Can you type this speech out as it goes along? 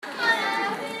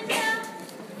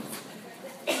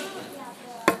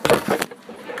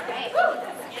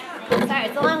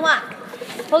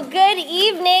Well, good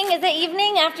evening. Is it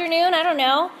evening, afternoon? I don't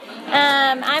know.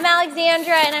 I'm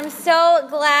Alexandra, and I'm so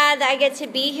glad that I get to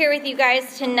be here with you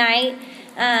guys tonight.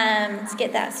 Let's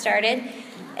get that started.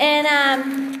 And,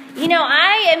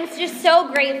 I am just so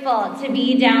grateful to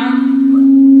be down.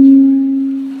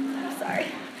 Sorry.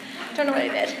 Don't know what I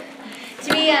did.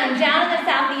 To be down in the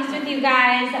southeast with you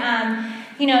guys.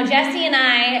 Jesse and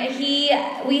I,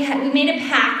 we made a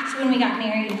pact when we got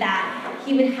married that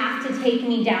he would have to take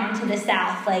me down to the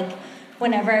south,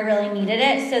 whenever I really needed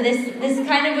it. So this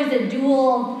kind of was a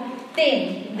dual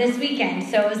thing this weekend.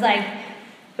 So it was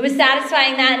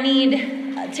satisfying that need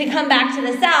to come back to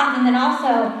the south and then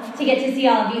also to get to see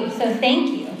all of you. So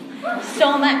thank you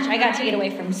so much. I got to get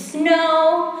away from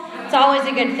snow. It's always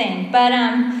a good thing. But,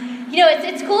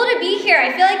 it's cool to be here.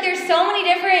 I feel like there's so many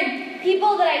different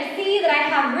people that I see that I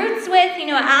have roots with.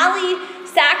 Allie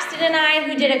Saxton and I,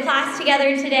 who did a class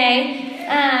together today.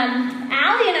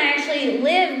 Allie and I actually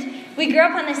we grew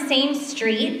up on the same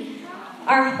street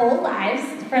our whole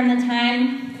lives from the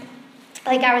time,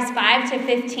 I was 5 to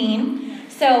 15.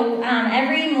 So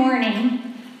every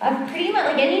morning, pretty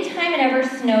much any time it ever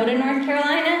snowed in North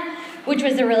Carolina, which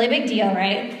was a really big deal,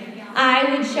 right?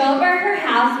 I would show up at her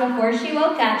house before she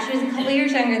woke up. She was a couple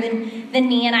years younger than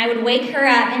me, and I would wake her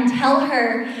up and tell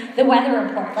her the weather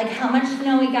report, how much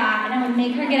snow we got, and I would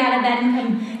make her get out of bed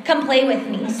and come play with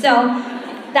me. So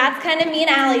that's kind of me and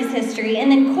Allie's history.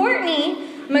 And then Courtney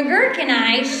McGurk and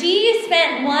I, she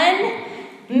spent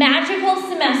one magical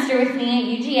semester with me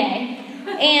at UGA.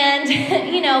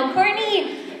 And,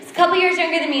 Courtney is a couple years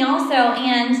younger than me also,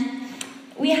 and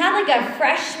we had a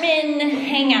freshman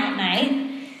hangout night.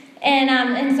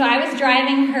 And so I was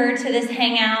driving her to this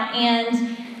hangout, and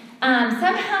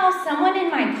somehow someone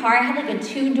in my car, I had a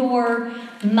 2-door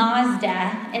Mazda,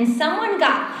 and someone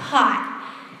got caught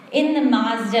in the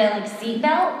Mazda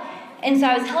seatbelt, and so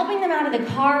I was helping them out of the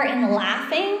car and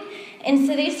laughing, and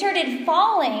so they started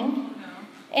falling,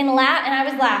 and I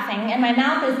was laughing, and my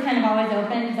mouth is kind of always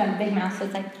open, because I have a big mouth, so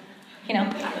it's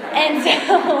and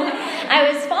so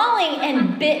I was falling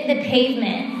and bit the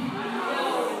pavement.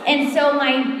 And so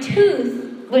my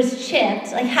tooth was chipped,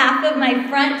 half of my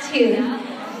front tooth.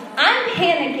 I'm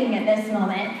panicking at this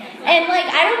moment. And,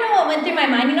 I don't know what went through my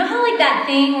mind. You know how, that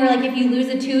thing where, if you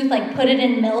lose a tooth, put it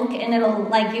in milk and it'll,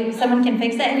 someone can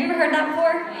fix it? Have you ever heard that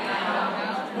before?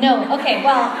 No. Okay,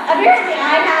 well, apparently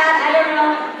I don't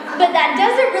know. But that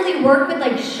doesn't really work with,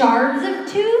 shards of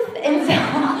tooth. And so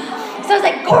I was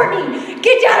like, Courtney,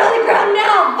 get down on the ground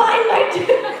now. Find my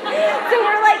tooth. So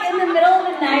we're, in the middle of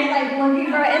the night,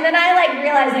 looking for it. And then I,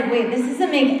 realized, wait, this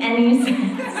doesn't make any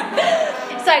sense.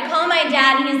 So I call my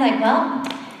dad, and he's like, well,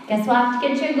 guess we'll have to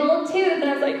get you a gold tooth. And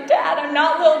I was like, Dad, I'm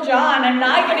not Lil Jon. I'm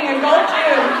not getting a gold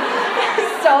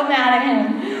tooth. So mad at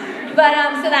him.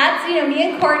 But, so that's, me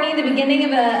and Courtney, the beginning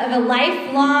of a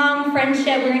lifelong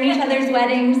friendship. We're in each other's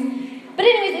weddings. But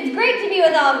anyways, it's great to be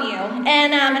with all of you.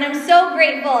 And I'm so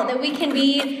grateful that we can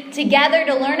be together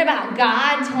to learn about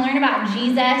God, to learn about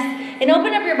Jesus. And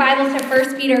open up your Bibles to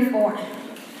 1 Peter 4.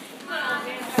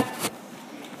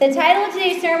 The title of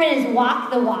today's sermon is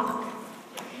Walk the Walk.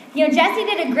 Jesse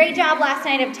did a great job last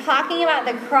night of talking about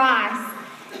the cross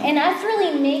and us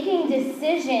really making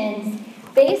decisions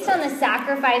based on the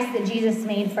sacrifice that Jesus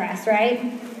made for us, right?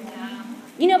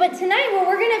 But tonight what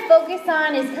we're going to focus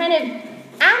on is kind of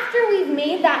after we've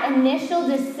made that initial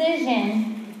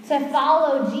decision to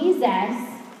follow Jesus,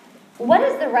 what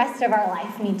does the rest of our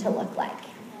life need to look like?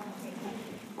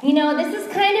 This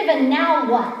is kind of a now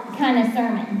what kind of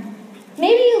sermon.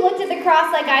 Maybe you looked at the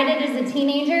cross like I did as a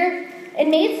teenager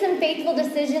and made some faithful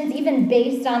decisions even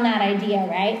based on that idea,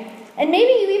 right? And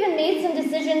maybe you even made some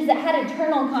decisions that had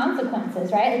eternal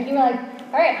consequences, right? You were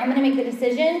all right, I'm going to make the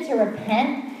decision to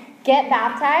repent, get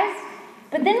baptized.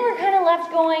 But then we're kind of left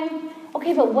going,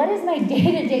 okay, but what is my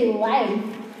day-to-day life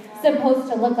supposed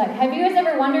to look like? Have you guys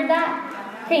ever wondered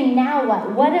that? Okay, now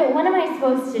what? What am I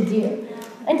supposed to do?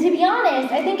 And to be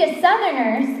honest, I think as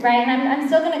Southerners, right, and I'm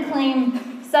still going to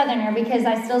claim Southerner because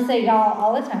I still say y'all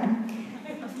all the time.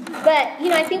 But,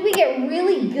 I think we get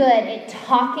really good at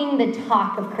talking the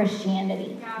talk of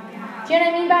Christianity. Do you know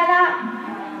what I mean by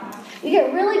that? We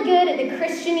get really good at the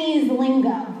Christianese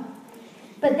lingo.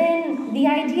 But then the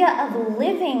idea of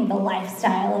living the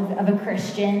lifestyle of a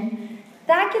Christian,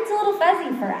 that gets a little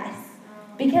fuzzy for us.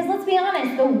 Because let's be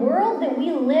honest, the world that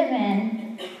we live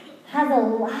in has a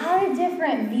lot of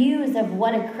different views of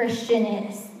what a Christian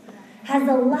is. Has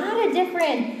a lot of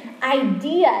different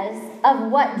ideas of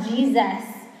what Jesus,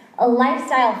 a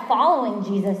lifestyle following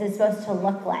Jesus, is supposed to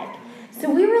look like.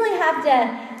 So we really have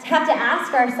to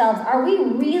ask ourselves, are we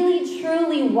really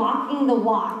truly walking the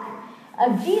walk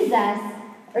of Jesus,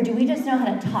 Or do we just know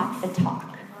how to talk the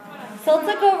talk? So let's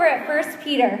look over at 1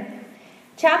 Peter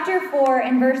chapter 4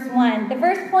 and verse 1. The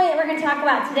first point that we're going to talk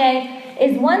about today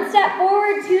is 1 step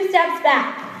forward, 2 steps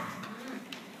back.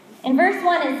 In verse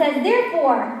 1 it says,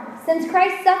 "Therefore, since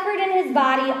Christ suffered in his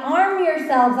body, arm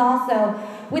yourselves also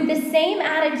with the same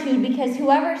attitude, because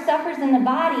whoever suffers in the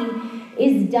body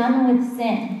is done with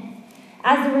sin.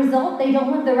 As a result, they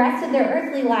don't live the rest of their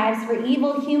earthly lives for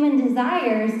evil human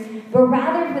desires, but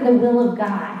rather for the will of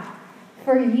God.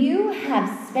 For you have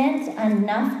spent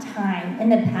enough time in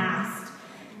the past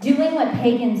doing what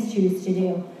pagans choose to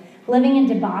do, living in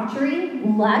debauchery,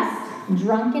 lust,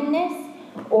 drunkenness,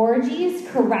 orgies,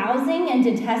 carousing, and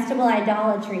detestable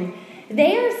idolatry.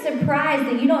 They are surprised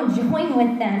that you don't join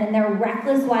with them in their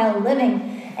reckless wild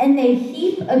living, and they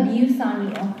heap abuse on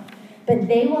you. But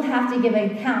they will have to give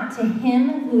account to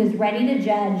him who is ready to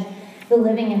judge the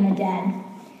living and the dead."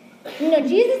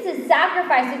 Jesus'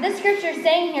 sacrifice, what this scripture is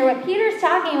saying here, what Peter's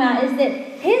talking about, is that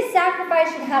his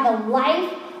sacrifice should have a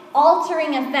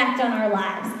life-altering effect on our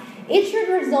lives. It should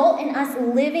result in us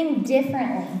living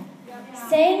differently,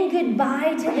 saying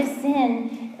goodbye to the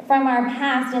sin from our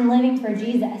past and living for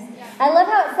Jesus. I love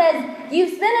how it says, you've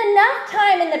spent enough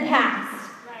time in the past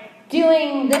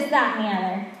doing this, that, and the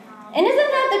other. And isn't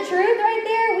that the truth right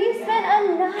there? We've spent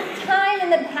enough time in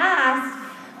the past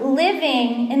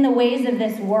living in the ways of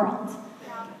this world.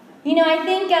 I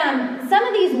think some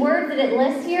of these words that it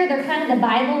lists here, they're kind of the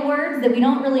Bible words that we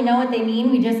don't really know what they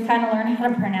mean. We just kind of learn how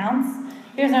to pronounce.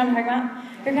 You guys know what I'm talking about?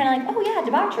 You're kind of like, oh yeah,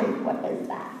 debauchery. What is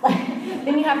that?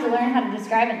 Then you have to learn how to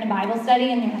describe it in a Bible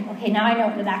study, and you're like, okay, now I know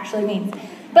what it actually means.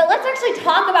 But let's actually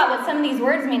talk about what some of these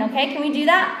words mean, okay? Can we do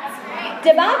that?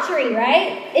 Debauchery,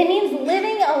 right? It means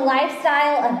living a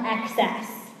lifestyle of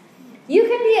excess. You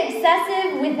can be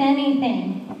excessive with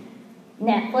anything.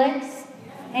 Netflix.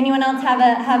 Anyone else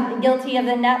have guilty of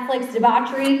the Netflix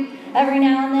debauchery every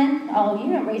now and then? Oh,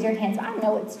 you don't raise your hands. I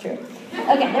know it's true.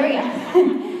 Okay, there we go.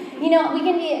 We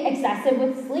can be excessive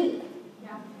with sleep.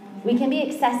 We can be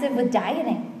excessive with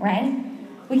dieting, right?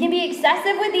 We can be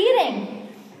excessive with eating.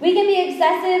 We can be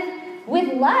excessive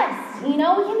with lust. We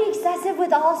can be excessive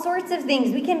with all sorts of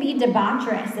things. We can be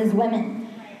debaucherous as women.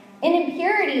 In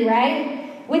impurity, right?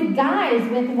 With guys,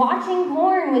 with watching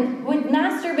porn, with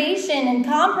masturbation and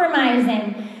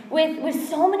compromising, with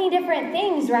so many different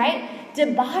things, right?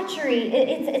 Debauchery,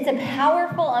 it's a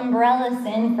powerful umbrella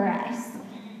sin for us.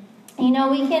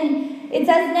 It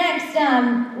says next,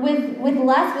 with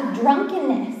lust, with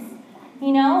drunkenness.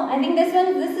 I think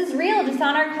this is real just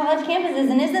on our college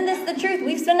campuses. And isn't this the truth?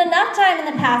 We've spent enough time in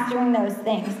the past doing those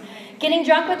things. Getting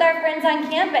drunk with our friends on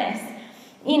campus.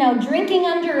 Drinking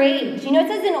underage. It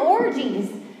says in orgies.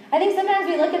 I think sometimes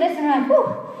we look at this and we're like,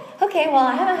 whew, okay, well,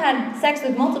 I haven't had sex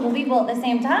with multiple people at the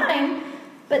same time.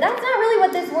 But that's not really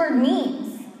what this word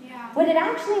means. Yeah. What it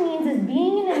actually means is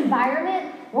being in an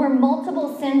environment where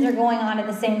multiple sins are going on at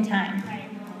the same time. Right.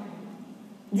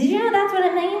 Did you know that's what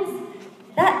it means?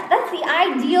 That's the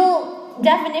ideal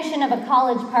definition of a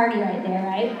college party right there,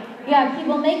 right? You have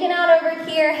people making out over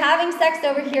here, having sex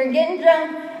over here, getting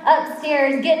drunk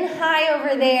upstairs, getting high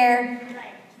over there.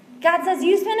 God says,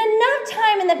 you spent enough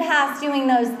time in the past doing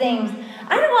those things.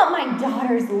 I don't want my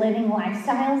daughters living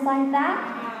lifestyles like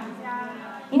that.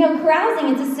 Carousing,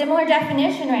 it's a similar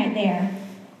definition right there.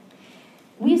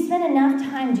 We've spent enough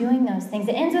time doing those things.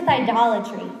 It ends with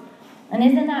idolatry. And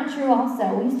isn't that true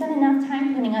also? We've spent enough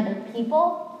time putting other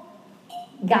people,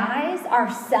 guys,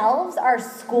 ourselves, our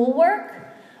schoolwork,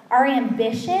 our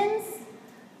ambitions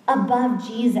above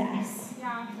Jesus.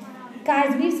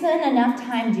 Guys, we've spent enough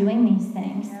time doing these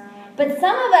things. But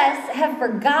some of us have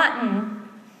forgotten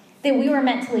that we were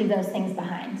meant to leave those things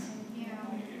behind.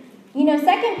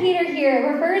 2 Peter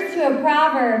here refers to a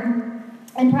proverb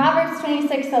in Proverbs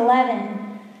 26:11.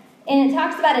 And it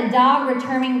talks about a dog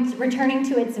returning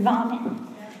to its vomit.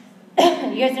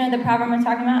 You guys know the proverb I'm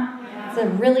talking about? It's a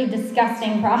really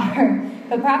disgusting proverb.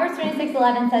 But Proverbs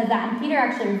 26:11 says that, and Peter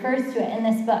actually refers to it in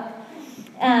this book,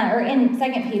 or in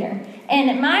 2 Peter.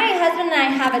 And my husband and I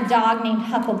have a dog named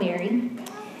Huckleberry.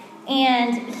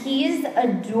 And he's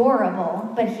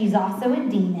adorable, but he's also a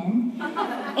demon.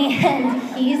 And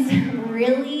he's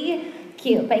really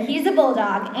cute, but he's a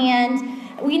bulldog. And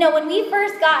when we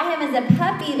first got him as a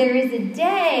puppy, there was a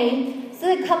day,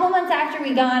 so a couple months after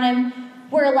we got him,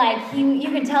 where you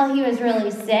could tell he was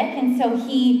really sick, and so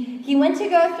he went to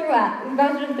go throw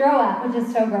up, which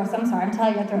is so gross. I'm sorry, I'm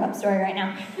telling you a throw up story right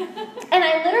now. And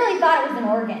I literally thought it was an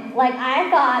organ. I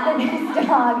thought that this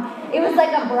dog, it was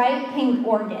like a bright pink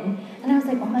organ. And I was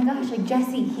like, oh my gosh, like,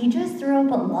 Jesse, he just threw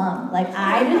up a lung. Like,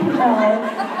 I didn't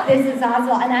know this is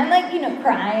possible. And I'm like,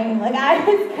 crying. Like, I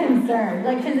was concerned,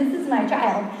 like, because this is my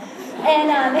child.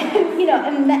 And,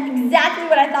 exactly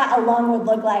what I thought a lung would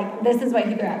look like. This is what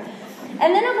he threw up.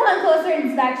 And then upon closer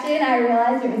inspection, I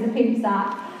realized it was a pink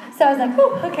sock. So I was like,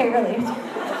 whew, okay, relieved.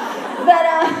 But,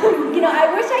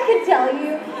 I wish I could tell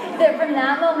you that from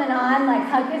that moment on, like,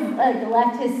 Huck has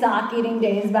left his sock eating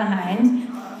days behind.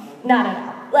 Not at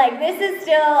all. Like, this is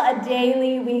still a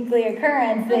daily, weekly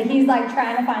occurrence that he's, like,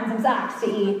 trying to find some socks to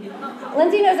eat.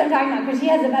 Lindsay knows what I'm talking about because she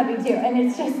has a puppy, too, and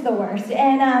it's just the worst.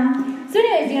 And so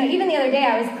anyways, even the other day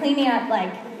I was cleaning up,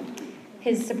 like,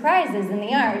 his surprises in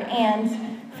the yard and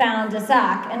found a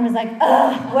sock and was like,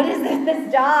 ugh, what is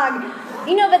this dog?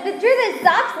 But the truth is,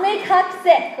 socks make Huck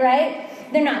sick, right?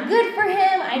 They're not good for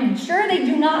him. I'm sure they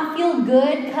do not feel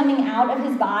good coming out of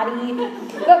his body.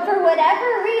 But for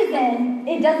whatever reason,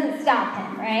 it doesn't stop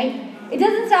him, right? It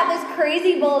doesn't stop this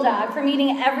crazy bulldog from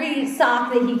eating every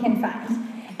sock that he can find.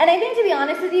 And I think, to be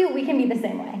honest with you, we can be the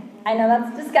same way. I know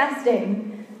that's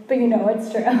disgusting, but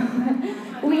it's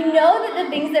true. We know that the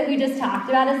things that we just talked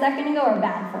about a second ago are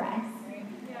bad for us.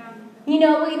 We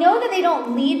know that they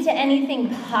don't lead to anything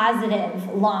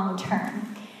positive long term.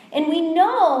 And we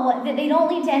know that they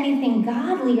don't lead to anything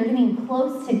godly or to being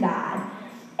close to God.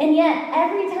 And yet,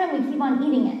 every time we keep on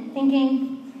eating it,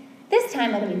 thinking, this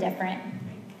time it'll be different.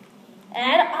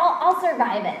 And I'll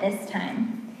survive it this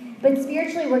time. But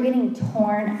spiritually, we're getting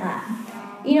torn up.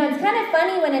 It's kind of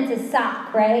funny when it's a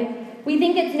sock, right? We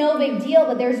think it's no big deal,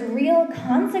 but there's real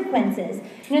consequences.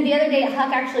 The other day,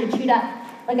 Huck actually chewed up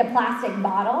like a plastic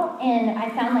bottle, and I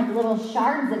found like little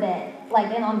shards of it,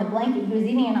 like on the blanket he was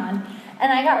eating it on.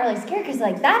 And I got really scared because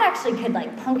that actually could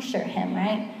puncture him,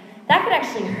 right? That could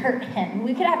actually hurt him.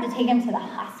 We could have to take him to the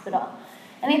hospital.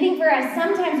 And I think for us,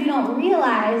 sometimes we don't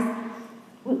realize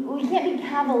we can't be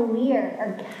cavalier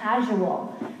or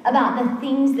casual about the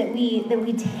things that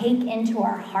we take into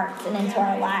our hearts and into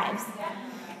our lives.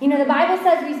 The Bible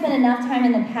says we spend enough time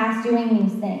in the past doing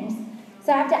these things.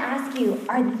 So I have to ask you,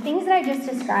 are the things that I just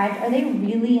described, are they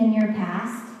really in your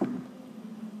past?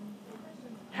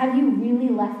 Have you really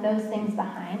left those things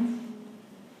behind?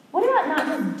 What about not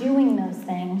just doing those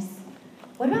things?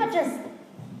 What about just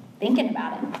thinking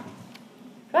about it?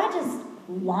 What about just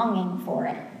longing for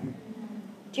it?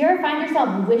 Do you ever find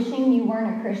yourself wishing you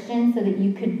weren't a Christian so that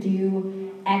you could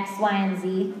do X, Y, and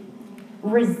Z?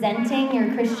 Resenting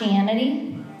your Christianity?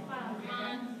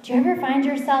 Do you ever find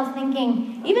yourself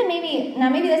thinking,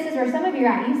 maybe this is where some of you are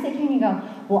at, you sit here and you go,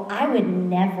 well, I would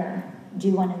never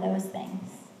do one of those things.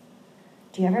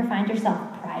 Do you ever find yourself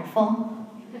prideful?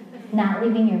 Not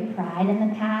leaving your pride in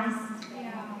the past?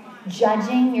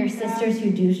 Judging your sisters who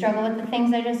do struggle with the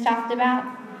things I just talked about?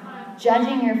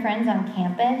 Judging your friends on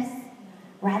campus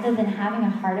rather than having a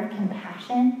heart of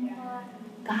compassion?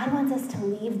 God wants us to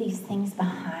leave these things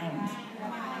behind.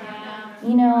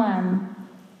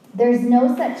 There's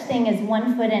no such thing as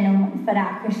 1 foot in and 1 foot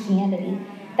out Christianity.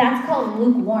 That's called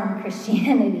lukewarm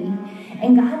Christianity.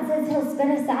 And God says he'll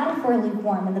spit us out if we're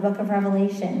lukewarm in the book of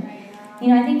Revelation.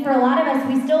 I think for a lot of us,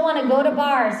 we still want to go to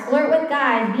bars, flirt with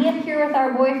guys, be up here with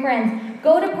our boyfriends,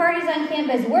 go to parties on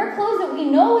campus, wear clothes that we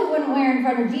know we wouldn't wear in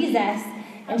front of Jesus,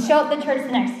 and show up to church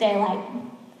the next day like,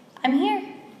 I'm here.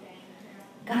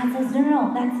 God says,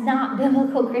 no, that's not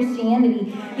biblical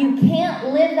Christianity. You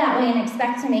can't live that way and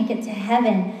expect to make it to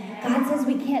heaven. God says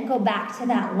we can't go back to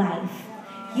that life.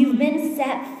 You've been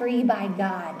set free by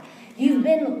God. You've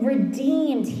been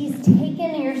redeemed. He's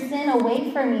taken your sin away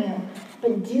from you.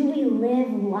 But do we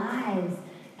live lives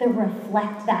that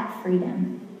reflect that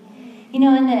freedom? In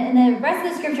the rest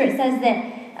of the scripture, it says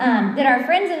that our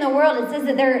friends in the world, it says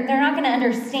that they're not going to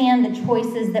understand the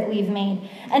choices that we've made.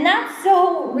 And that's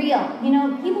so real.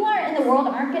 People in the world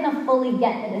aren't going to fully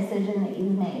get the decision that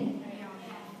you've made.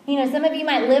 Some of you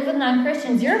might live with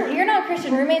non-Christians. Your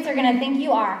non-Christian roommates are going to think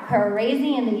you are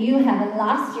crazy and that you have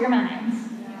lost your mind.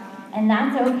 And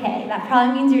that's okay. That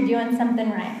probably means you're doing something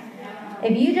right.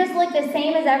 If you just look the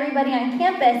same as everybody on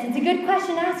campus, it's a good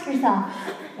question to ask yourself,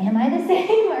 am I the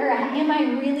same or am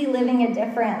I really living a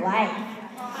different life?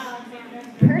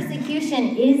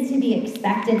 Persecution is to be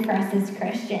expected for us as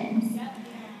Christians.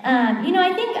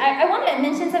 I think I want to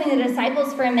mention something to the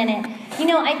disciples for a minute.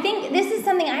 I think this is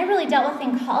something I really dealt with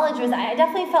in college. I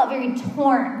definitely felt very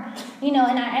torn, and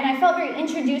I felt very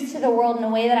introduced to the world in a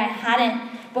way that I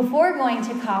hadn't before going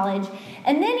to college.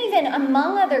 And then even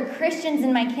among other Christians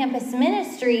in my campus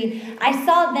ministry, I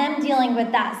saw them dealing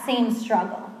with that same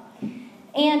struggle.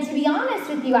 And to be honest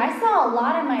with you, I saw a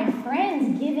lot of my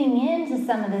friends giving in to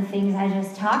some of the things I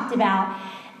just talked about.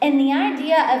 And the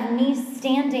idea of me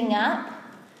standing up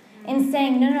and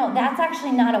saying, no, that's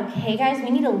actually not okay, guys. We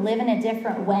need to live in a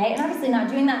different way. And obviously not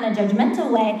doing that in a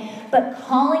judgmental way, but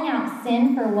calling out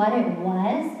sin for what it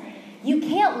was. You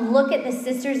can't look at the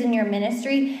sisters in your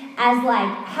ministry as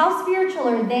like, how spiritual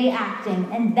are they acting?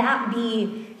 And that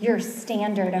be your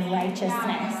standard of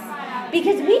righteousness.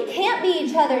 Because we can't be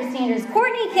each other's standards.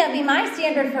 Courtney can't be my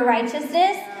standard for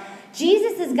righteousness.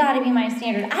 Jesus has got to be my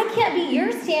standard. I can't be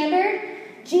your standard.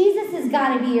 Jesus has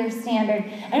got to be your standard.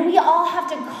 And we all have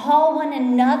to call one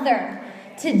another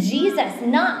to Jesus,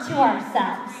 not to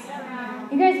ourselves.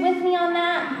 You guys with me on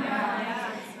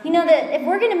that? You know that if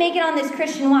we're going to make it on this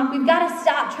Christian walk, we've got to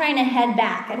stop trying to head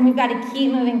back, and we've got to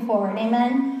keep moving forward.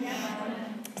 Amen?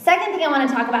 Second thing I want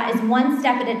to talk about is one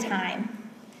step at a time.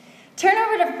 Turn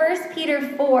over to 1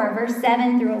 Peter 4, verse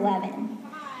 7 through 11.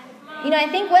 You know, I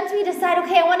think once we decide,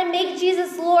 okay, I want to make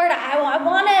Jesus Lord, I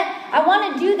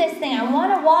want to do this thing, I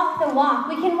want to walk the walk,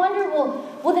 we can wonder,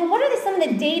 well, then what are some of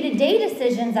the day-to-day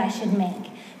decisions I should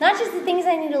make? Not just the things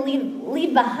I need to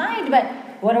leave behind, but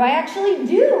what do I actually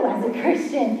do as a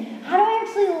Christian? How do I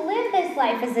actually live this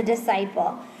life as a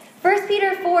disciple? 1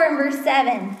 Peter 4 and verse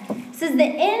 7 says, the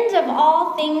end of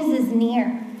all things is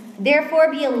near.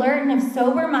 Therefore be alert and of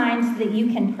sober mind so that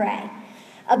you can pray.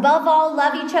 Above all,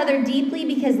 love each other deeply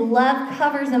because love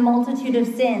covers a multitude of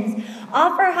sins.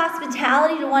 Offer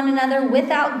hospitality to one another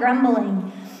without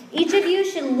grumbling. Each of you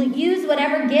should use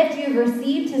whatever gift you have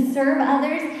received to serve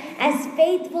others as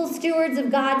faithful stewards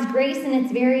of God's grace in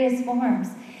its various forms.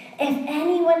 If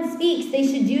anyone speaks, they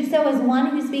should do so as one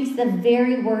who speaks the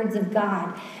very words of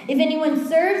God. If anyone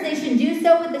serves, they should do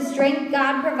so with the strength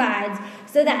God provides,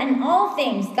 so that in all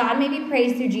things God may be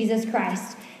praised through Jesus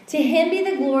Christ. To him be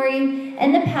the glory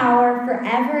and the power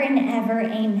forever and ever.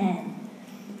 Amen.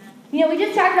 You know, we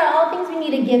just talked about all things we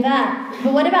need to give up,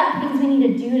 but what about things we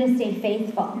need to do to stay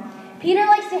faithful? Peter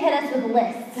likes to hit us with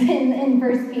lists in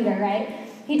 1 Peter, right?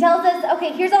 He tells us,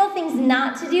 okay, here's all things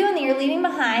not to do and that you're leaving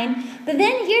behind, but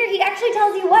then here he actually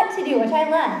tells you what to do, which I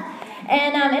love.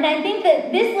 And I think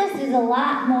that this list is a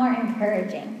lot more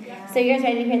encouraging. So you guys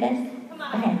ready to hear this?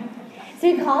 Okay.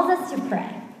 So he calls us to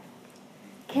pray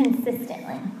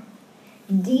consistently,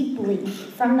 deeply,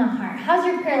 from the heart. How's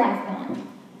your prayer life going?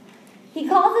 He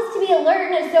calls us to be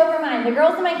alert and a sober mind. The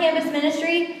girls in my campus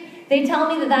ministry, they tell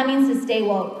me that means to stay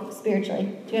woke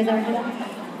spiritually. Do you guys ever hear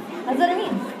that? That's what it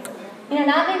means. You know,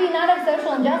 not of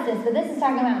social injustice, but this is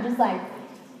talking about just like,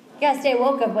 you got to stay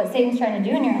woke of what Satan's trying to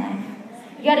do in your life.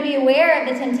 You got to be aware of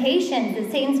the temptations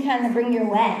that Satan's trying to bring your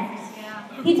way.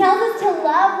 He tells us to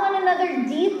love one another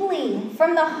deeply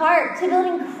from the heart, to build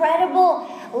incredible,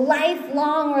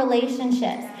 lifelong relationships.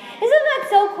 Isn't that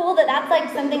so cool that that's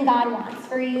like something God wants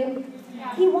for you?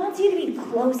 He wants you to be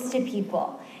close to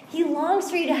people. He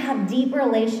longs for you to have deep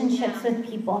relationships with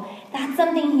people. That's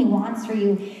something he wants for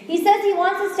you. He says he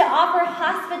wants us to offer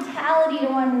hospitality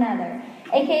to one another,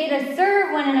 aka to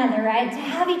serve one another, right? To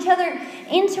have each other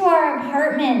into our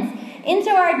apartments, into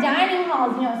our dining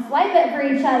halls, swipe it for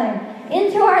each other,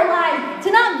 into our lives,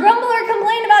 to not grumble or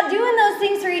complain about doing those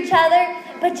things for each other,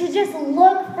 but to just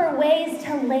look for ways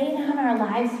to lay down our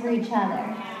lives for each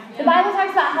other. The Bible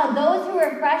talks about how those who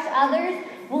refresh others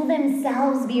will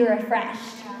themselves be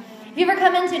refreshed. Have you ever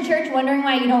come into church wondering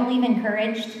why you don't leave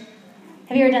encouraged?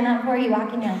 Have you ever done that before? You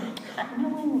walk in, you're like, no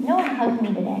one hugged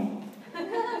me today.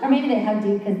 Or maybe they hugged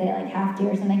you because they have to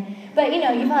or something. But you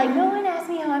feel like, no one asked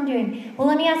me how I'm doing. Well,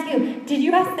 let me ask you, did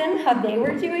you ask them how they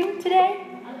were doing today?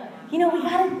 We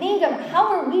got to think of how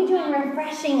are we doing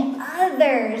refreshing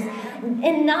others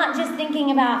and not just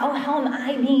thinking about, how am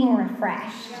I being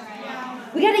refreshed?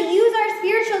 We got to use our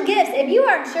spiritual gifts. If you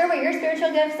aren't sure what your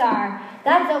spiritual gifts are,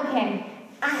 that's okay.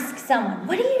 Ask someone,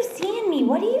 what do you see in me?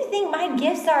 What do you think my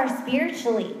gifts are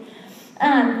spiritually?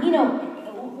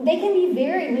 They can be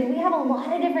varied. We have a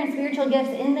lot of different spiritual gifts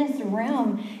in this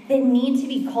room that need to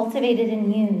be cultivated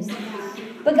and used.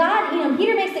 But God,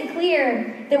 Peter makes it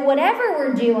clear that whatever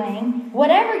we're doing,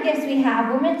 whatever gifts we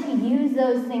have, we're meant to use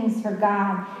those things for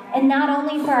God and not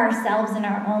only for ourselves in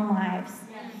our own lives.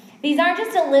 These aren't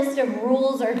just a list of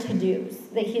rules or to-dos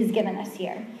that he's given us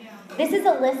here. This is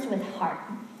a list with heart.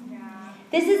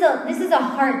 This is a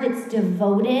heart that's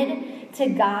devoted to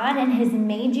God and has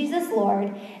made Jesus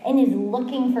Lord and is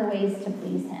looking for ways to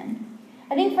please him.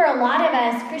 I think for a lot of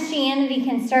us, Christianity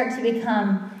can start to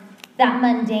become that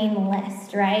mundane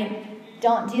list, right?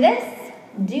 Don't do this,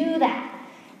 do that.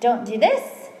 Don't do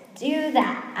this, do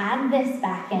that. Add this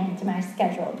back into my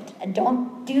schedule.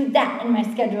 Don't do that in my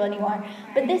schedule anymore.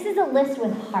 But this is a list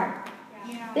with heart.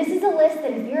 This is a list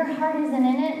that if your heart isn't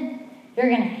in it, you're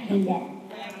going to hate it.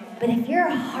 But if your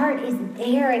heart is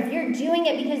there, if you're doing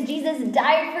it because Jesus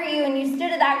died for you and you stood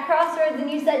at that crossroads and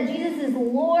you said, Jesus is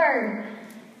Lord,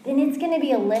 then it's going to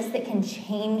be a list that can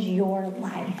change your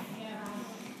life.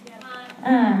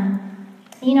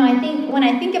 I think when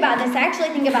I think about this, I actually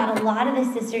think about a lot of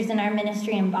the sisters in our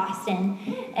ministry in Boston.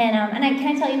 And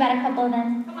can I tell you about a couple of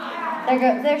them?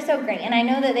 They're so great. And I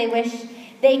know that they wish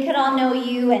they could all know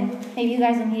you, and maybe you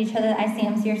guys will meet each other at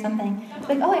ICMC or something. It's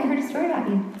like, oh, I heard a story about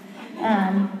you.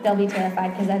 They'll be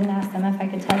terrified because I didn't ask them if I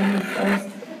could tell them these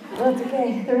stories. Well, it's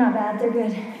okay. They're not bad. They're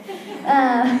good.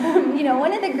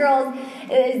 One of the girls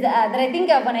is that I think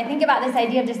of when I think about this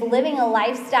idea of just living a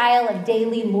lifestyle of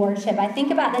daily lordship. I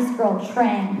think about this girl,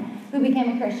 Trang, who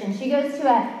became a Christian. She goes to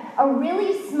a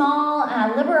really small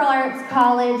liberal arts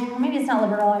college, or maybe it's not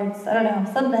liberal arts, I don't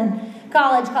know, something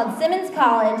college called Simmons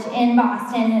College in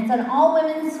Boston. It's an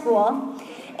all-women's school.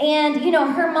 And,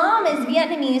 her mom is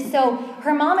Vietnamese, so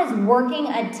her mom is working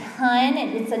a ton.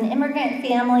 It's an immigrant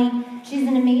family. She's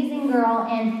an amazing girl,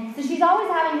 and so she's always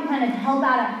having to kind of help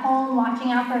out at home,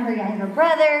 watching out for her younger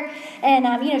brother. And,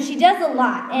 she does a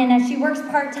lot. And she works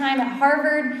part-time at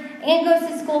Harvard and goes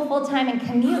to school full-time and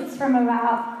commutes from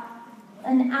about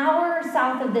an hour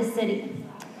south of the city.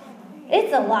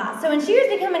 It's a lot. So when she was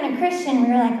becoming a Christian, we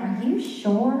were like, are you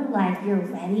sure, you're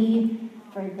ready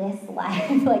for this life?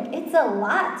 It's a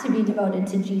lot to be devoted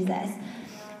to Jesus.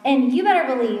 And you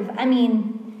better believe,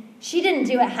 she didn't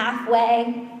do it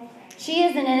halfway. She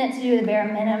isn't in it to do the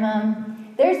bare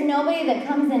minimum. There's nobody that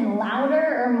comes in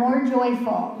louder or more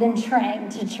joyful than Trang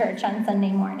to church on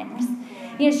Sunday mornings.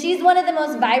 She's one of the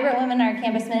most vibrant women in our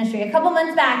campus ministry. A couple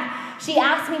months back, she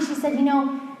asked me, she said,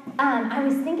 I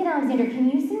was thinking, Alexandra, can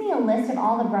you send me a list of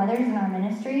all the brothers in our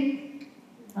ministry?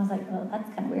 I was like, well, that's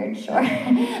kind of weird, sure.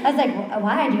 I was like, well,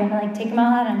 why? Do you want to take them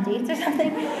all out on dates or something?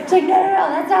 She's like, no,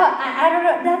 that's not, I don't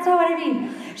know, that's not what I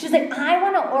mean. She's like, I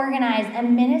want to organize a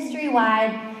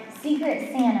ministry-wide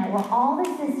Secret Santa where all the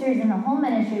sisters in the whole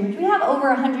ministry, which we have over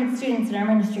 100 students in our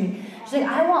ministry, she's like,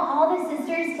 I want all the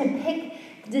sisters to pick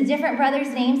the different brothers'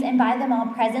 names and buy them all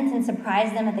presents and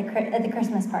surprise them at the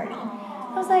Christmas party.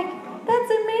 I was like,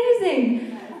 that's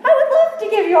amazing. I would love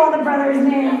to give you all the brothers'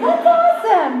 names. That's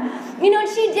awesome. And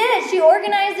she did it. She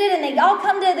organized it, and they all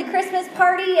come to the Christmas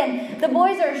party, and the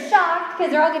boys are shocked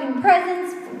because they're all getting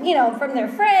presents, from their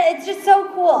friends. It's just so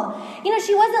cool.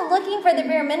 She wasn't looking for the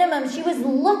bare minimum. She was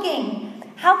looking,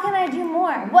 how can I do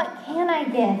more? What can I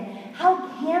give? How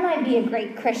can I be a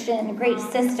great Christian, a great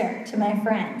sister to my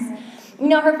friends?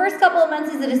 Her first couple of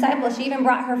months as a disciple, she even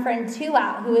brought her friend Tu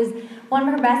out, who is one of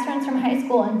her best friends from high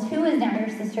school, and Tu is now her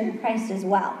sister in Christ as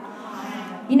well.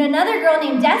 Another girl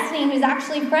named Destiny, who's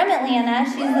actually from Atlanta,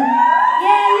 you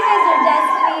guys are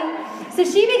Destiny. So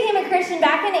she became a Christian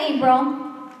back in April,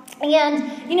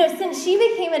 and, since she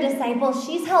became a disciple,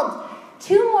 she's helped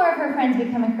 2 more of her friends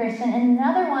become a Christian, and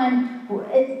another one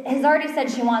has already said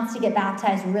she wants to get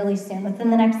baptized really soon, within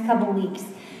the next couple weeks.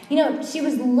 She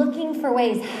was looking for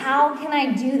ways, how can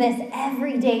I do this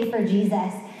every day for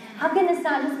Jesus? How can this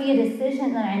not just be a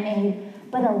decision that I made,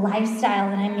 but a lifestyle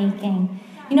that I'm making?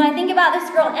 I think about this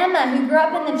girl, Emma, who grew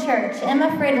up in the church, Emma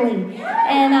Fridley.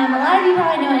 And a lot of you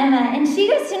probably know Emma. And she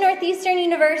goes to Northeastern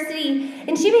University,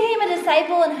 and she became a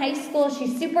disciple in high school.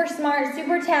 She's super smart,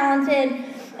 super talented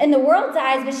in the world's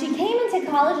eyes, but she came into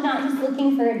college not just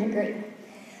looking for a degree.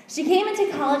 She came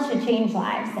into college to change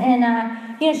lives. And,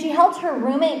 she helped her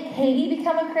roommate, Katie,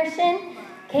 become a Christian.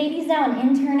 Katie's now an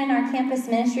intern in our campus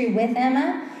ministry with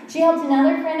Emma. She helped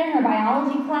another friend in her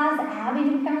biology class, Abby,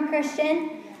 to become a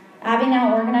Christian. Abby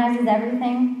now organizes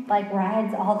everything,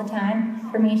 rides all the time.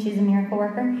 For me, she's a miracle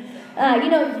worker.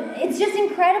 It's just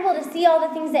incredible to see all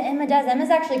the things that Emma does. Emma's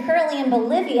actually currently in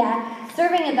Bolivia,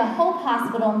 serving at the Hope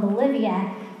Hospital in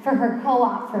Bolivia for her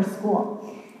co-op for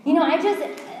school.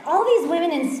 All these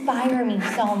women inspire me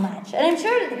so much. And I'm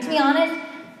sure, to be honest,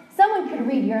 someone could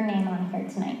read your name on here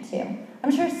tonight too.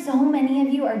 I'm sure so many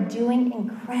of you are doing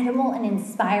incredible and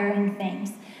inspiring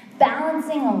things,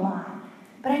 balancing a lot.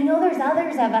 But I know there's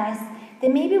others of us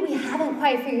that maybe we haven't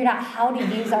quite figured out how to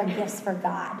use our gifts for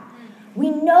God.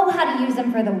 We know how to use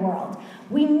them for the world.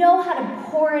 We know how to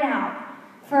pour it out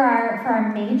for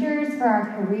our majors, for our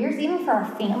careers, even for our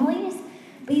families.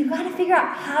 But you've got to figure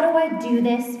out, how do I do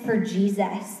this for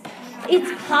Jesus?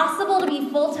 It's possible to be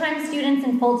full-time students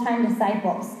and full-time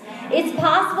disciples. It's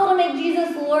possible to make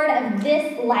Jesus Lord of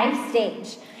this life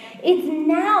stage. It's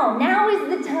now. Now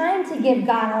is the time to give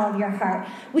God all of your heart.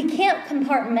 We can't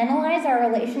compartmentalize our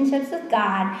relationships with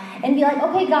God and be like,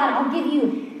 okay, God, I'll give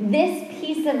you this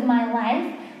piece of my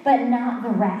life, but not the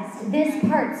rest. This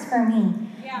part's for me.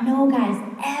 Yeah. No, guys,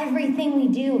 everything we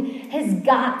do has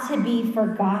got to be for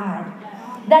God.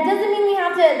 That doesn't mean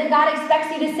that God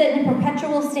expects you to sit in a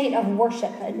perpetual state of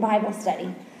worship and Bible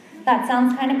study. That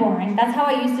sounds kind of boring. That's how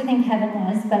I used to think heaven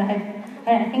was, but I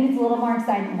think it's a little more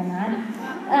exciting than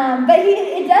that. But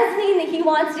it does mean that he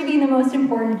wants to be the most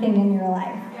important thing in your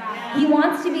life. He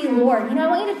wants to be Lord. I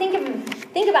want you to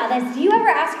think about this. Do you ever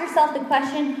ask yourself the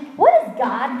question, what does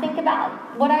God think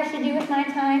about what I should do with my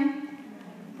time?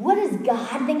 What does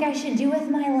God think I should do with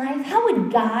my life? How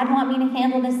would God want me to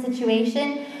handle this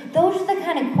situation? Those are the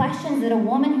kind of questions that a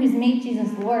woman who's made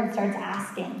Jesus Lord starts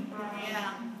asking.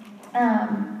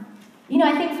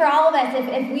 I think for all of us,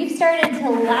 if we've started to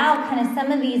allow kind of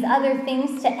some of these other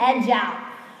things to edge out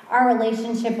our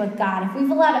relationship with God, if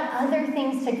we've allowed other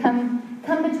things to come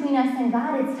between us and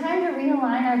God, it's time to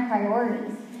realign our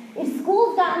priorities. If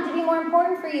school's gotten to be more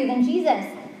important for you than Jesus,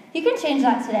 you can change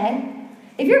that today.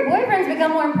 If your boyfriend's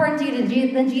become more important to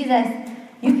you than Jesus,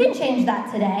 you can change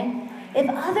that today. If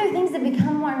other things have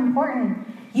become more important,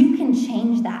 you can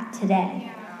change that today.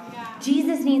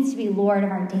 Jesus needs to be Lord of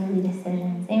our daily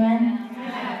decisions. Amen?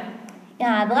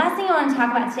 Yeah. The last thing I want to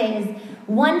talk about today is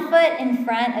one foot in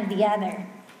front of the other.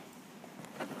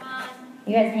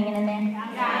 You guys hanging in there?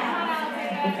 Yeah.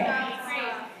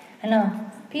 I know.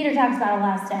 Peter talks about a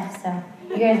lot of stuff, so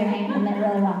you guys are hanging in there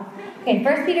really well. Okay,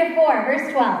 1 Peter 4,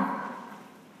 verse 12.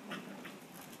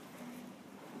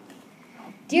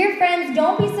 Dear friends,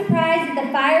 don't be surprised at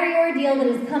the fiery ordeal that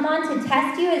has come on to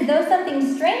test you as though something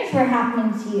strange were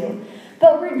happening to you.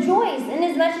 But rejoice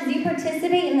inasmuch as you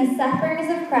participate in the sufferings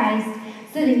of Christ,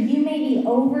 so that you may be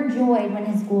overjoyed when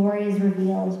his glory is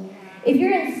revealed. If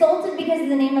you're insulted because of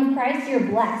the name of Christ, you're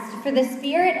blessed, for the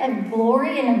Spirit of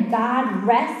glory and of God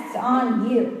rests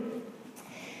on you.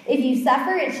 If you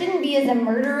suffer, it shouldn't be as a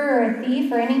murderer or a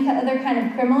thief or any other kind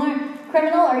of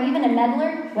criminal or even a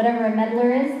meddler, whatever a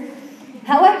meddler is.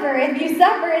 However, if you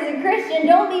suffer as a Christian,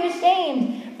 don't be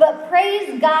ashamed, but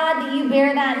praise God that you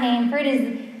bear that name, for it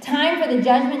is time for the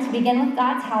judgment to begin with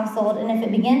God's household, and if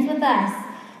it begins with us,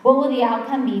 what will the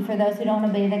outcome be for those who don't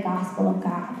obey the gospel of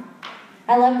God?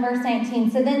 I love verse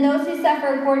 19. So then those who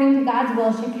suffer according to God's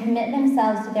will should commit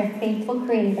themselves to their faithful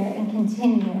Creator and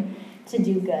continue to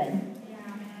do good.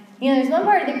 There's one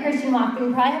part of the Christian walk that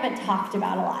we probably haven't talked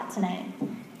about a lot tonight,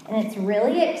 and it's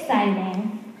really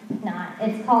exciting.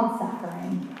 It's called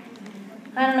suffering.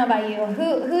 I don't know about you.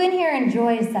 Who in here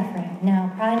enjoys suffering?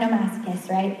 No, probably no masochists,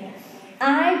 right?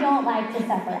 I don't like to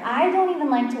suffer. I don't even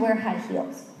like to wear high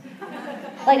heels.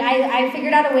 I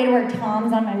figured out a way to wear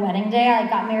Toms on my wedding day. I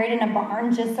got married in a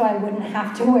barn just so I wouldn't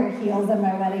have to wear heels on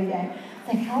my wedding day.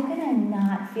 How can I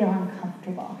not feel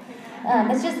uncomfortable?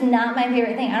 It's just not my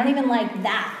favorite thing. I don't even like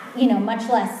that, much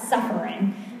less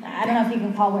suffering. I don't know if you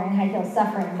can call wearing high heels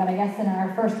suffering, but I guess in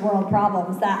our first world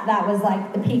problems, that was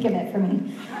like the peak of it for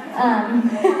me.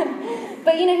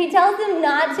 But he tells them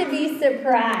not to be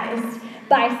surprised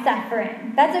by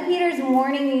suffering. That's what Peter's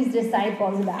warning these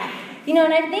disciples about.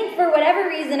 And I think for whatever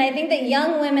reason, I think that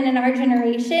young women in our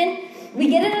generation, we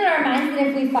get it in our minds that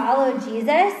if we follow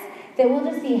Jesus, that we'll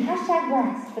just be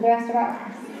 #blessed for the rest of our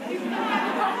lives.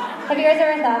 Have you guys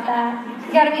ever thought that?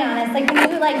 You gotta be honest. When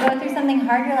you go through something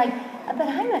hard, you're like, but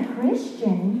I'm a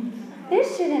Christian.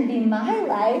 This shouldn't be my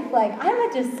life. I'm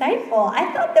a disciple.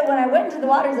 I thought that when I went into the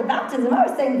waters of baptism, I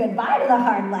was saying goodbye to the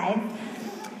hard life.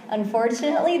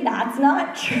 Unfortunately, that's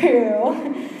not true.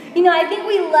 I think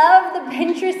we love the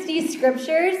Pinteresty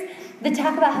scriptures that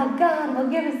talk about how God will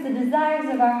give us the desires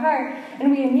of our heart,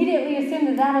 and we immediately assume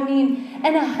that that'll mean,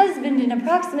 and a husband in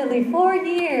approximately 4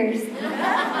 years.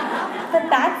 But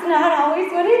that's not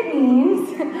always what it means.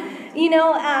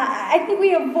 I think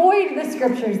we avoid the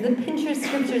scriptures, the Pinterest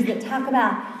scriptures that talk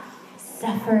about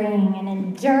suffering and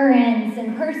endurance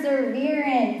and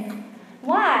perseverance.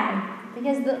 Why?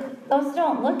 Because those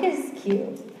don't look as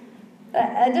cute.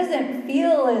 It doesn't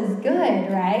feel as good,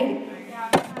 right?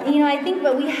 I think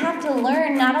but we have to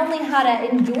learn not only how to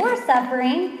endure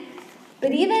suffering,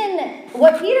 but even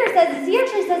what Peter says is he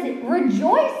actually says,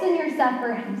 rejoice in your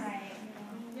sufferings.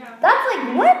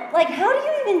 That's what? How do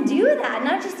you even do that?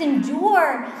 Not just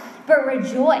endure, but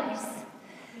rejoice.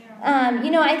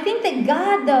 I think that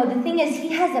God, though, the thing is, he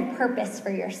has a purpose for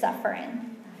your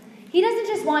suffering. He doesn't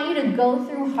just want you to go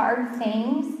through hard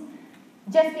things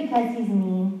just because he's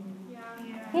mean.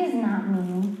 He is not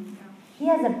mean. He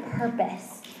has a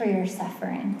purpose for your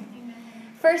suffering.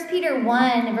 1 Peter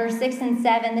 1, verse 6 and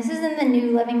 7, this is in the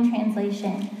New Living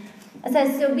Translation. It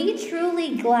says, so be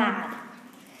truly glad.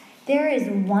 There is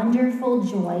wonderful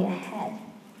joy ahead.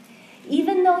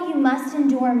 Even though you must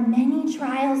endure many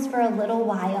trials for a little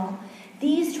while,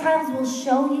 these trials will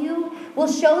show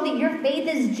that your faith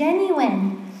is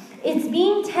genuine. It's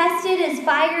being tested as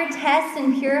fire tests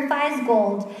and purifies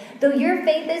gold, though your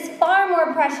faith is far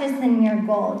more precious than mere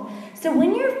gold. So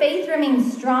when your faith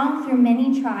remains strong through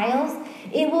many trials,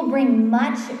 it will bring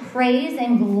much praise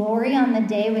and glory on the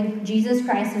day when Jesus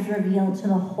Christ is revealed to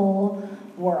the whole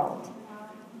world.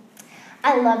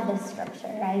 I love this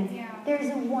scripture, right? Yeah. There's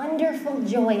a wonderful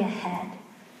joy ahead.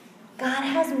 God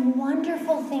has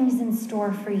wonderful things in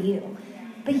store for you,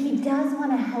 but he does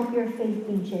want to help your faith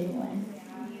be genuine.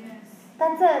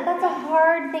 That's a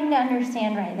hard thing to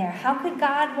understand right there. How could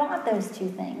God want those two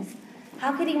things?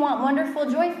 How could he want wonderful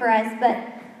joy for us, but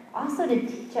also to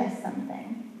teach us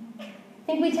something? I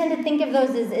think we tend to think of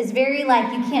those as very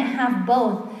like you can't have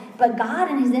both, but God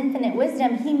in his infinite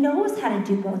wisdom, he knows how to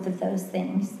do both of those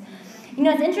things. You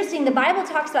know, it's interesting. The Bible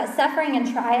talks about suffering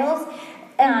and trials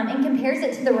and compares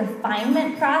it to the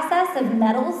refinement process of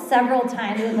metals several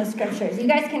times in the scriptures. You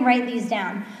guys can write these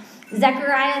down.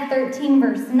 Zechariah 13,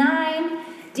 verse 9,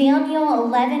 Daniel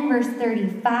 11, verse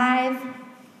 35,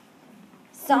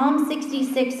 Psalm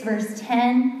 66, verse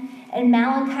 10, and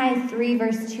Malachi 3,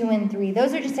 verse 2 and 3.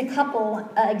 Those are just a couple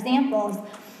examples.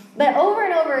 But over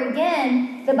and over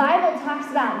again, the Bible talks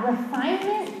about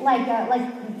refinement like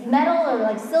metal or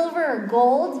like silver or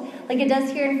gold, like it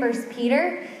does here in 1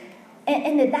 Peter,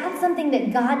 and that's something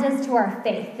that God does to our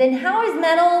faith. Then how is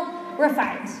metal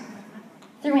refined?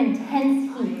 Through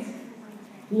intense heat.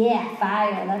 Yeah,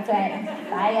 fire, that's right,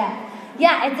 fire.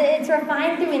 Yeah, it's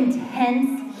refined through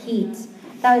intense heat.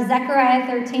 That was Zechariah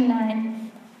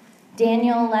 13:9,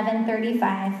 Daniel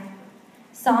 11:35,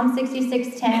 Psalm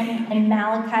 66:10, and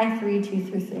Malachi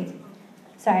 3:2-3.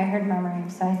 Sorry, I heard murmuring,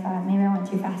 so I thought maybe I went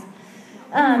too fast.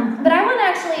 But I want to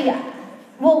actually,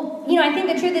 I think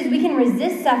the truth is we can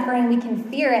resist suffering, we can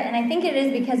fear it, and I think it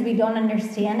is because we don't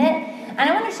understand it. And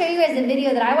I want to show you guys a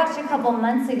video that I watched a couple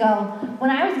months ago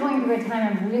when I was going through a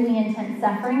time of really intense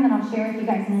suffering that I'll share with you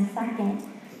guys in a second.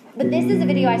 But this is a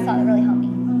video I saw that really helped me.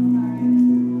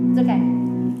 It's okay.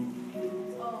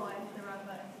 Oh, I hit the wrong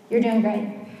button. You're doing great.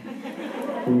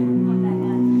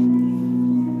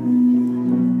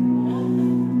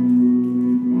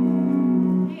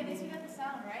 Hey, at least we got the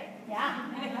sound, right? Yeah.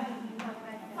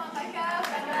 Oh my God.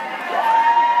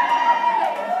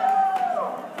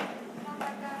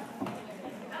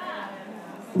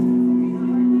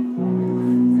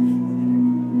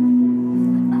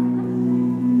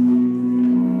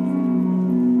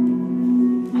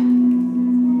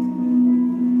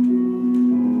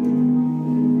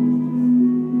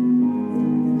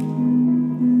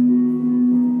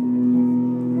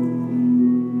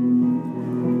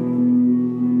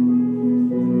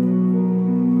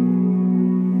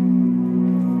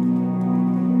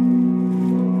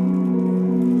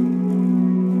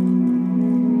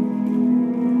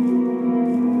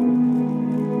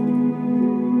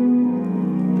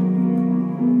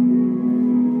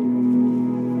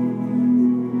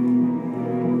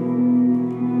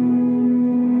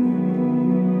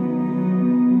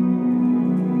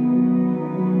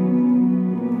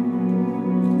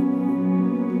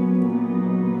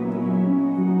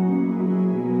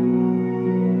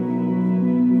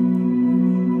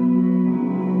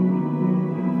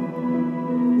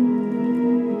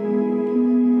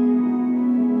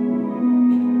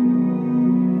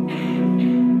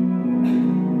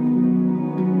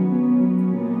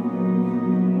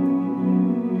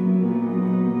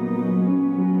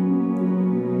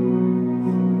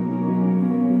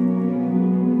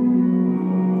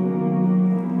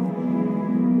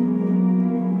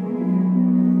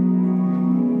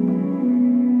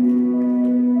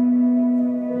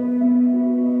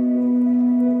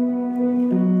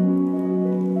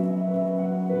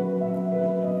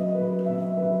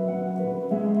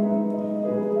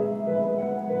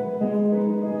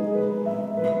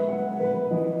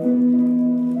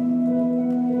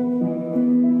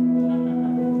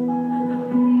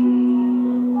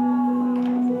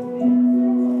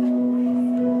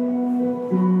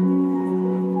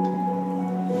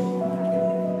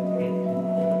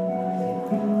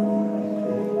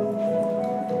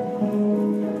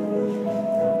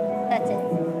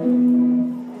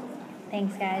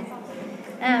 Thanks, guys.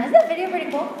 Is that video pretty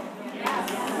cool?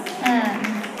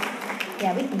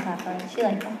 Yeah, we can clap for it. She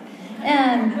liked it.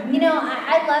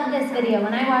 I love this video.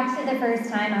 When I watched it the first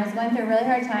time, I was going through a really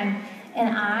hard time,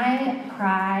 and I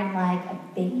cried like a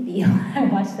baby when I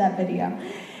watched that video.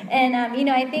 And,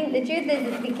 I think the truth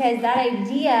is because that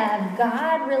idea of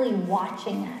God really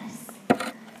watching us,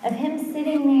 of him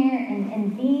sitting there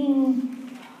and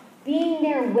being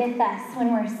there with us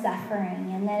when we're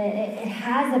suffering, and that it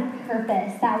has a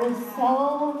purpose, that was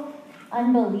so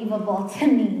unbelievable to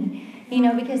me,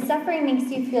 because suffering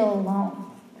makes you feel alone.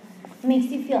 It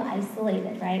makes you feel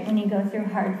isolated, right, when you go through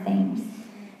hard things.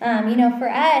 For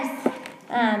us,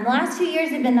 the last 2 years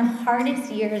have been the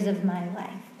hardest years of my life.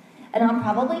 And I'll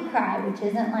probably cry, which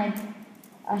isn't like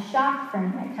a shock for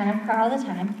me. I kind of cry all the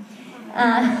time.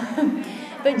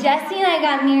 But Jesse and I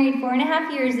got married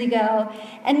 4.5 years ago,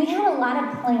 and we had a lot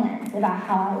of plans about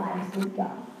how our lives would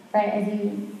go, right?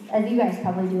 As you guys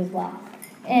probably do as well.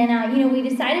 And we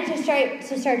decided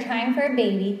to start trying for a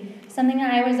baby, something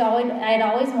that I'd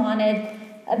always wanted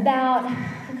about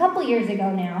a couple years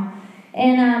ago now.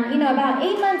 And about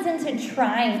 8 months into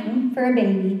trying for a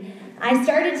baby, I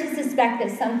started to suspect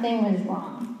that something was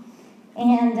wrong.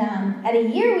 And at a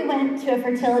year, we went to a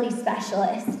fertility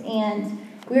specialist, and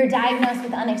we were diagnosed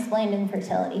with unexplained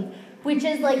infertility, which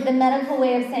is like the medical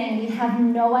way of saying we have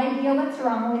no idea what's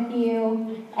wrong with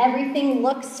you. Everything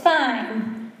looks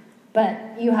fine,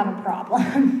 but you have a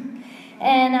problem.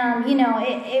 And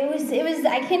it was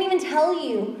I can't even tell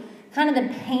you kind of the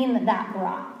pain that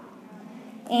brought.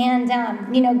 And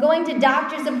going to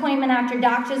doctor's appointment after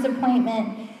doctor's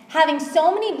appointment, having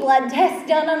so many blood tests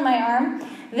done on my arm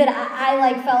that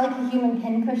I felt like a human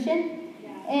pincushion.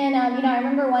 And, I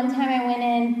remember one time I went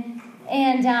in,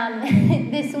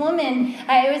 and this woman,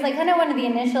 it was kind of one of the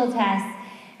initial tests,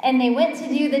 and they went to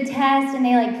do the test, and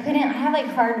they couldn't, I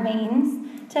have hard veins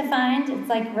to find. It's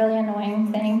really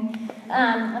annoying thing.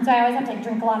 And so I always have to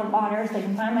drink a lot of water so they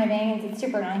can find my veins. It's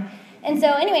super annoying. And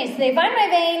so anyways, they find my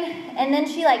vein, and then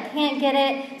she can't get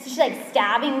it, so she's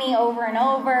stabbing me over and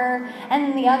over, and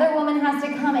then the other woman has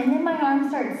to come, and then my arm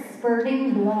starts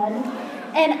spurting blood,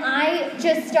 and I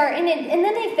just start, and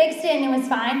then they fixed it, and it was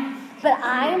fine, but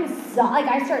I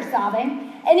start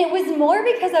sobbing, and it was more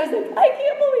because I was I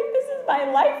can't believe this is my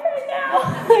life right now.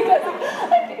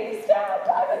 I'm getting stabbed,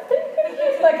 I'm a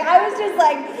pincushion. I was just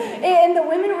and the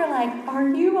women were are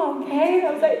you okay? And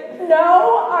I was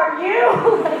no, are you?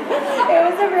 It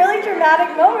was a really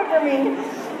dramatic moment for me.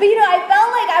 But I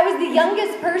felt I was the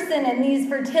youngest person in these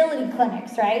fertility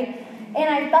clinics, right? And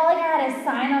I felt I had a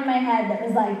sign on my head that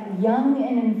was young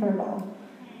and infertile.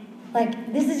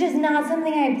 This is just not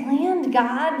something I planned,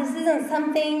 God. This isn't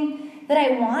something that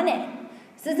I wanted.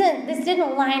 This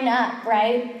didn't line up,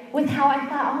 right, with how I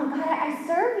thought, oh, God, I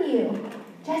serve you.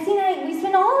 Jesse and I, we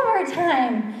spend all of our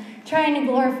time trying to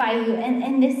glorify you,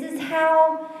 and this is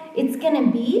how it's going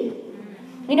to be.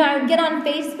 I would get on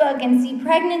Facebook and see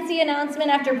pregnancy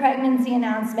announcement after pregnancy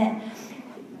announcement.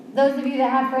 Those of you that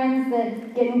have friends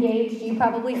that get engaged, you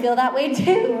probably feel that way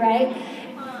too, right?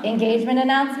 Engagement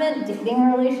announcement,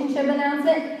 dating relationship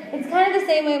announcement. It's kind of the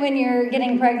same way when you're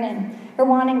getting pregnant or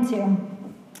wanting to.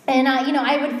 And,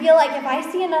 I would feel if I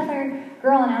see another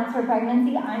girl announce her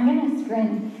pregnancy, I'm going to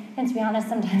scream. And to be honest,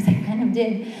 sometimes I kind of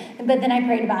did. But then I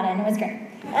prayed about it, and it was great.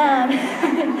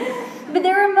 But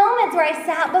there were moments where I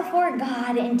sat before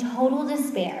God in total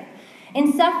despair.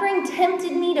 And suffering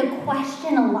tempted me to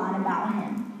question a lot about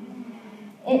Him.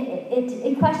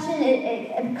 It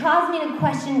caused me to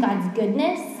question God's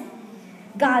goodness,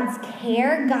 God's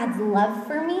care, God's love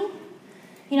for me.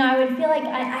 I would feel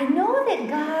I know that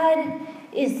God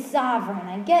is sovereign.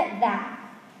 I get that.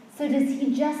 So does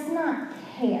He just not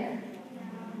care?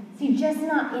 Is He just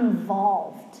not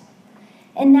involved?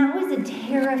 And that was a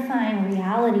terrifying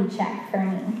reality check for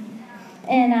me.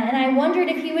 And I wondered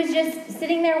if He was just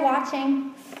sitting there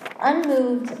watching,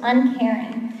 unmoved,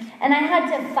 uncaring. And I had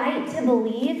to fight to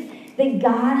believe that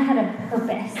God had a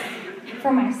purpose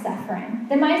for my suffering.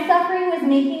 That my suffering was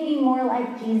making me more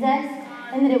like Jesus,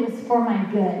 and that it was for my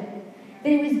good.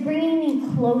 That it was bringing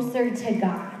me closer to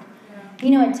God.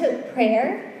 It took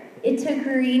prayer. It took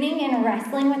reading and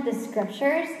wrestling with the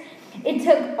scriptures. It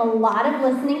took a lot of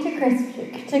listening to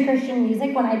Christian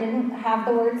music when I didn't have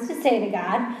the words to say to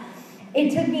God.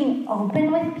 It took being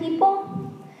open with people.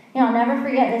 I'll never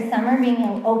forget this summer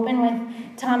being open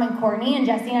with Tom and Courtney and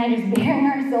Jesse and I just bearing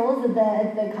our souls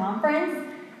at the conference.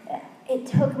 It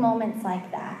took moments like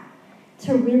that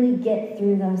to really get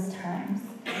through those times.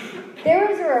 There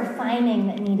was a refining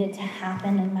that needed to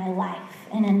happen in my life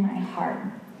and in my heart.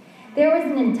 There was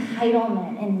an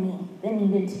entitlement in me that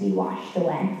needed to be washed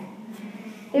away.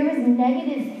 There was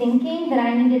negative thinking that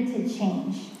I needed to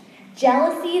change.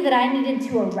 Jealousy that I needed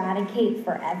to eradicate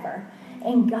forever.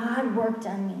 And God worked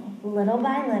on me little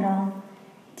by little,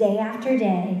 day after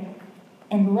day.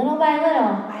 And little by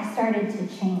little, I started to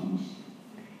change.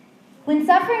 When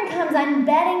suffering comes, I'm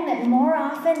betting that more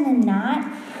often than not,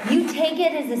 you take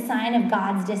it as a sign of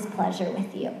God's displeasure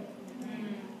with you.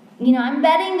 I'm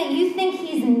betting that you think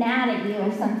He's mad at you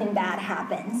if something bad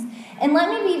happens. And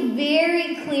let me be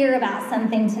very clear about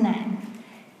something tonight.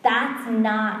 That's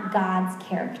not God's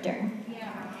character.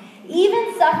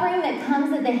 Even suffering that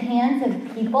comes at the hands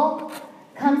of people,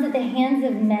 comes at the hands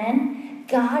of men,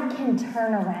 God can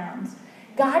turn around.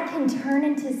 God can turn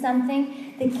into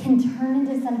something that can turn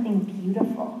into something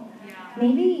beautiful.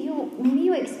 Maybe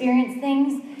you experience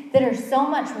things that are so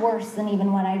much worse than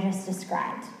even what I just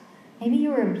described. Maybe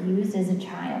you were abused as a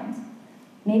child.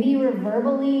 Maybe you were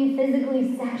verbally,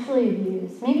 physically, sexually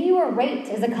abused. Maybe you were raped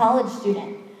as a college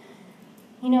student.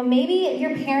 Maybe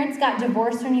your parents got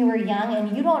divorced when you were young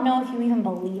and you don't know if you even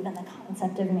believe in the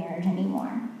concept of marriage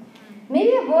anymore.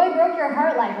 Maybe a boy broke your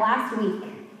heart like last week.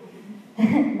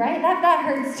 Right? That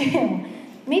hurts too.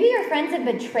 Maybe your friends have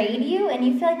betrayed you and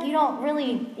you feel like you don't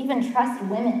really even trust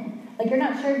women. Like you're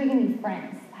not sure if you can be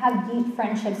friends, have deep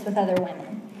friendships with other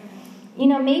women.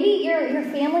 Maybe your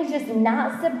family's just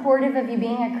not supportive of you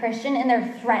being a Christian and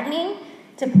they're threatening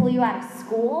to pull you out of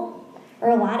school or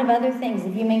a lot of other things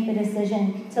if you make the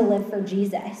decision to live for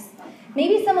Jesus.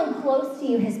 Maybe someone close to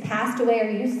you has passed away or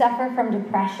you suffer from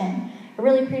depression. I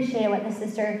really appreciated what the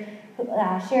sister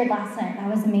shared last night. That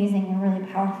was amazing and really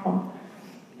powerful.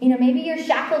 Maybe you're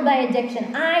shackled by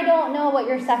addiction. I don't know what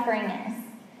your suffering is.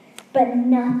 But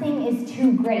nothing is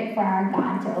too great for our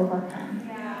God to overcome.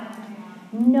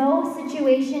 No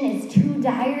situation is too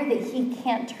dire that he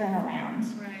can't turn around.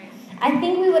 I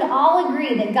think we would all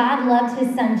agree that God loved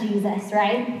his son Jesus,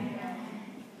 right?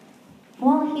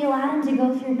 Well, he allowed him to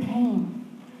go through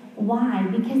pain. Why?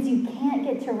 Because you can't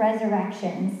get to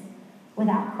resurrections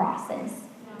without crosses.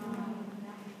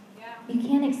 You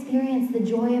can't experience the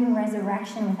joy of a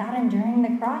resurrection without enduring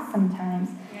the cross sometimes.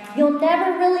 You'll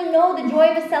never really know the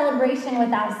joy of a celebration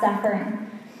without suffering.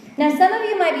 Now, some of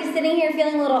you might be sitting here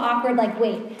feeling a little awkward, like,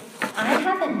 wait, I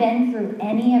haven't been through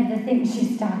any of the things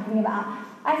she's talking about.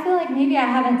 I feel like maybe I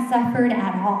haven't suffered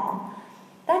at all.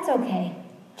 That's okay.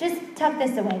 Just tuck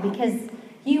this away because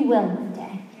you will one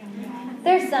day.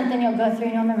 There's something you'll go through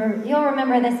and you'll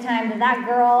remember this time that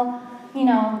girl,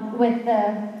 with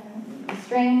the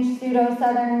strange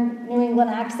pseudo-Southern New England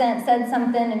accent said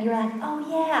something and you were like, oh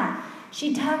yeah,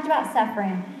 she talked about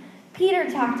suffering. Peter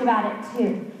talked about it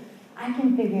too. I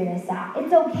can figure this out.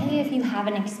 It's okay if you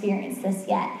haven't experienced this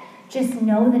yet. Just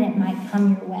know that it might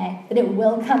come your way, that it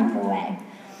will come your way.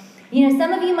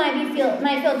 Some of you might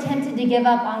feel tempted to give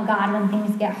up on God when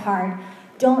things get hard.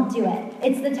 Don't do it.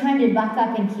 It's the time to buck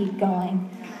up and keep going.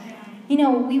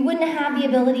 We wouldn't have the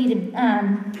ability to...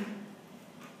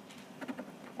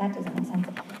 that doesn't make sense.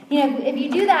 If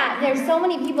you do that, there's so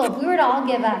many people. If we were to all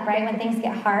give up, right, when things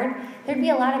get hard, there'd be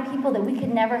a lot of people that we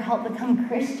could never help become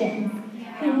Christians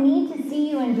who need to see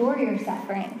you endure your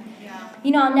suffering.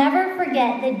 I'll never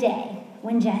forget the day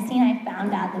when Jesse and I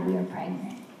found out that we were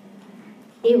pregnant.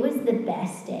 It was the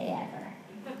best day ever.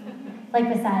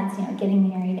 Like besides, getting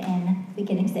married and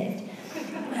getting saved.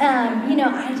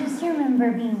 I just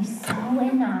remember being so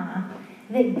in awe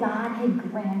that God had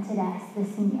granted us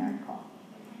this miracle.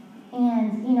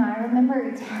 And, I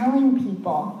remember telling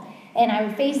people, and I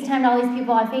would FaceTime all these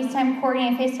people. I FaceTimed Courtney,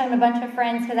 I FaceTimed a bunch of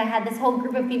friends because I had this whole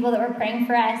group of people that were praying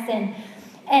for us. And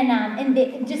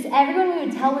just everyone we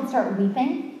would tell would start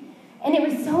weeping. And it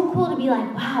was so cool to be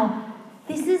like, wow,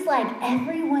 this is like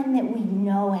everyone that we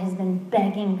know has been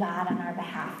begging God on our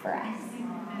behalf for us.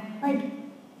 Like,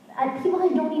 people I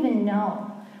don't even know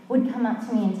would come up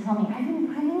to me and tell me, I've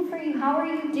been praying for you. How are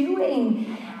you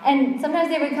doing? And sometimes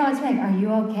they would come up to me like, are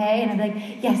you okay? And I'd be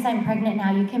like, yes, I'm pregnant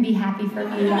now. You can be happy for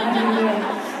me.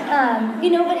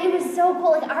 But it was so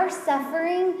cool. Like, our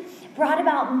suffering brought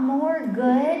about more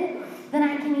good than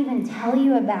I can even tell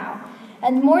you about.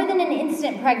 And more than an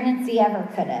instant pregnancy ever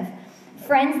could have.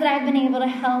 Friends that I've been able to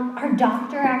help. Our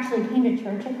doctor actually came to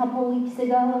church a couple weeks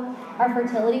ago, our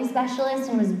fertility specialist,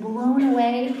 and was blown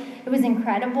away. It was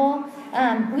incredible.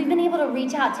 We've been able to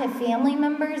reach out to family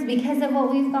members because of what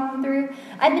we've gone through.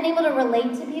 I've been able to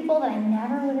relate to people that I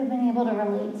never would have been able to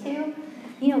relate to.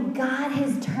 God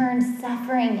has turned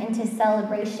suffering into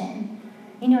celebration.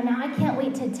 Now I can't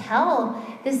wait to tell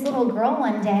this little girl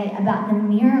one day about the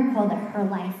miracle that her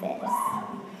life is.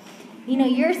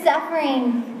 Your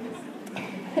suffering...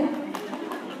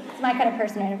 It's my kind of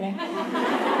person right over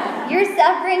there. Your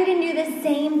suffering can do the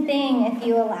same thing if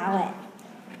you allow it.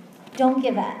 Don't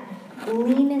give up.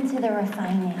 Lean into the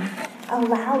refining.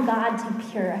 Allow God to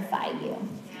purify you.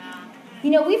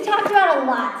 We've talked about a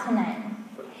lot tonight.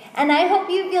 And I hope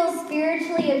you feel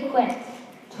spiritually equipped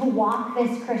to walk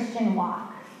this Christian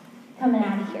walk coming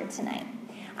out of here tonight.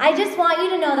 I just want you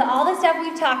to know that all the stuff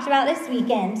we've talked about this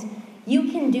weekend,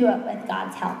 you can do it with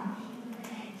God's help.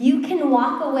 You can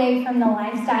walk away from the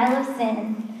lifestyle of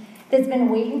sin that's been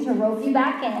waiting to rope you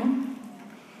back in.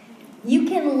 You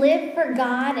can live for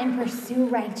God and pursue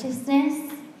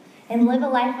righteousness and live a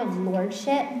life of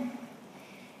lordship.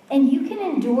 And you can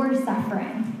endure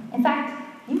suffering. In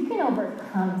fact, you can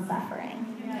overcome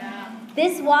suffering. Yeah.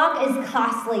 This walk is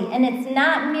costly, and it's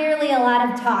not merely a lot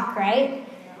of talk, right?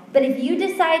 But if you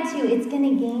decide to, it's going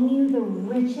to gain you the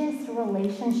richest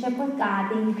relationship with God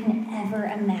that you can ever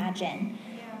imagine.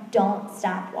 Don't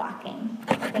stop walking.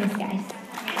 Thanks, guys.